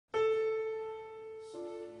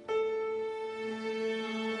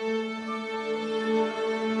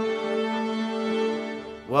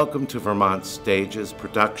Welcome to Vermont Stage's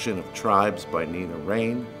production of Tribes by Nina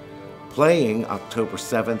Raine, playing October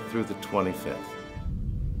 7th through the 25th.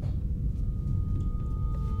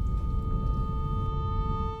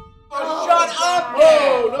 Shut up!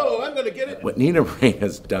 Oh, no, I'm gonna get it. What Nina Raine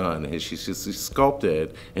has done is she's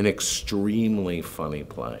sculpted an extremely funny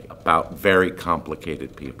play about very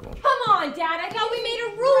complicated people. Come on, Dad, I thought we made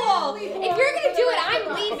a rule. If you're gonna do it,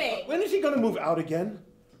 I'm leaving. When is he gonna move out again?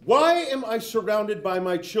 Why am I surrounded by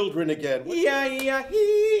my children again? I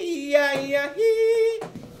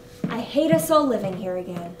hate us all living here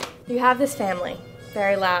again. You have this family,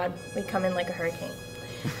 very loud. We come in like a hurricane.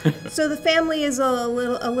 So the family is a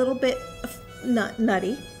little bit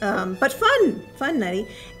nutty, but fun nutty.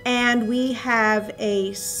 And we have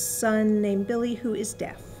a son named Billy who is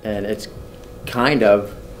deaf. And it's kind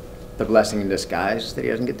of the blessing in disguise that he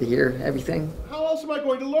doesn't get to hear everything. How else am I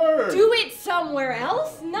going to learn? Do it somewhere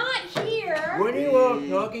else, not here. What are you all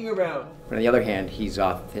talking about? But on the other hand, he's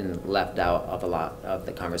often left out of a lot of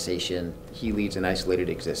the conversation. He leads an isolated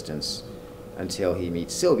existence until he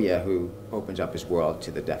meets Sylvia, who opens up his world to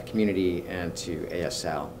the deaf community and to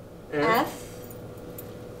ASL. F-L-O.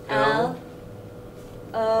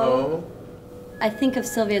 I think of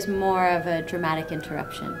Sylvia as more of a dramatic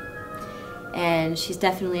interruption. And she's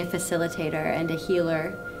definitely a facilitator and a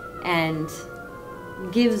healer and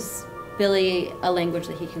gives Billy a language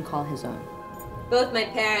that he can call his own. Both my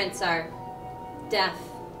parents are deaf.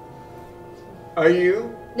 Are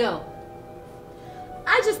you? No.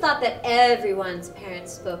 I just thought that everyone's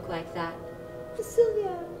parents spoke like that.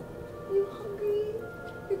 Sylvia, are you hungry?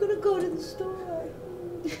 You're gonna go to the store.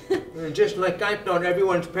 Just like I thought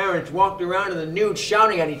everyone's parents walked around in the nude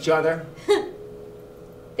shouting at each other.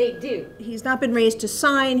 They do. He's not been raised to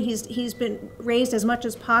sign. He's been raised as much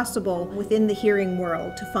as possible within the hearing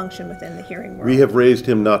world, to function within the hearing world. We have raised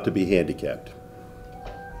him not to be handicapped.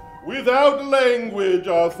 Without language,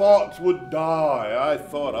 our thoughts would die. I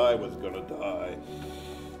thought I was gonna die.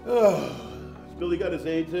 Oh, Billy got his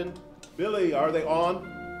aids in? Billy, are they on?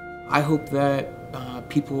 I hope that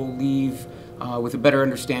people leave with a better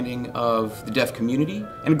understanding of the deaf community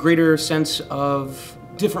and a greater sense of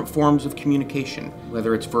different forms of communication,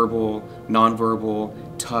 whether it's verbal, nonverbal,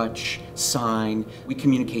 touch, sign. We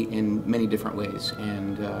communicate in many different ways,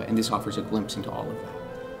 and this offers a glimpse into all of that.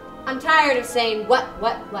 I'm tired of saying what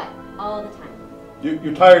all the time.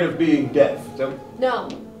 You're tired of being deaf? No,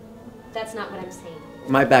 that's not what I'm saying.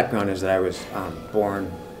 My background is that I was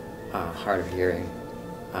born hard of hearing,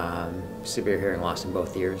 severe hearing loss in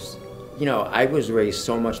both ears. You know, I was raised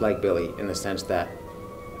so much like Billy in the sense that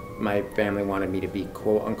my family wanted me to be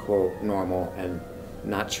quote-unquote normal and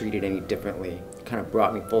not treated any differently. It kind of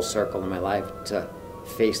brought me full circle in my life to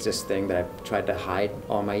face this thing that I've tried to hide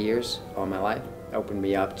all my years, all my life. It opened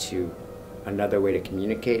me up to another way to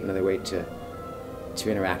communicate, another way to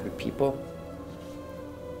interact with people.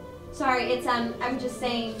 Sorry, it's I'm just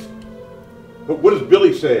saying. But what is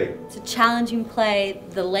Billy saying? It's a challenging play.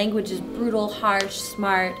 The language is brutal, harsh,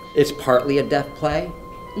 smart. It's partly a deaf play.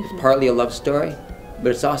 It's partly a love story. But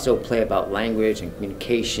it's also a play about language and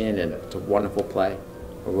communication, and it's a wonderful play.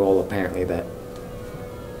 A role, apparently, that,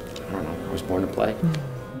 I don't know, I was born to play.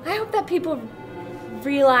 I hope that people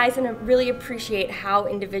realize and really appreciate how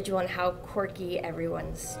individual and how quirky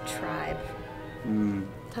everyone's tribe.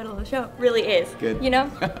 Title of the show really is. Good. You know?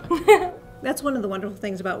 That's one of the wonderful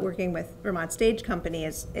things about working with Vermont Stage Company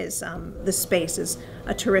is the space is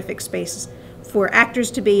a terrific space for actors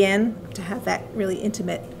to be in, to have that really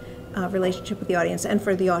intimate relationship with the audience, and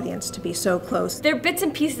for the audience to be so close. They're bits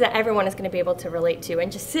and pieces that everyone is going to be able to relate to, and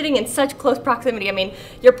just sitting in such close proximity. I mean,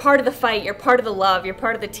 you're part of the fight, you're part of the love, you're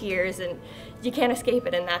part of the tears, and you can't escape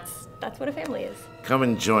it, and that's what a family is. Come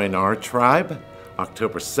and join our tribe,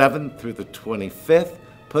 October 7th through the 25th,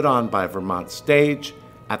 put on by Vermont Stage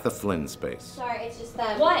at the Flynn space. Sorry, it's just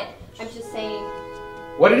that. What? I'm just saying.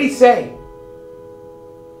 What did he say?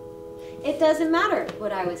 It doesn't matter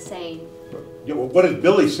what I was saying. Yeah, well, what did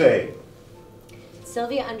Billy say?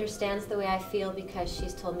 Sylvia understands the way I feel because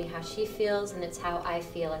she's told me how she feels, and it's how I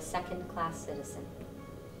feel, a second-class citizen.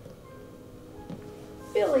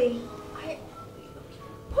 Billy,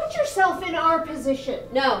 put yourself in our position.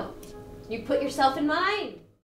 No, you put yourself in mine.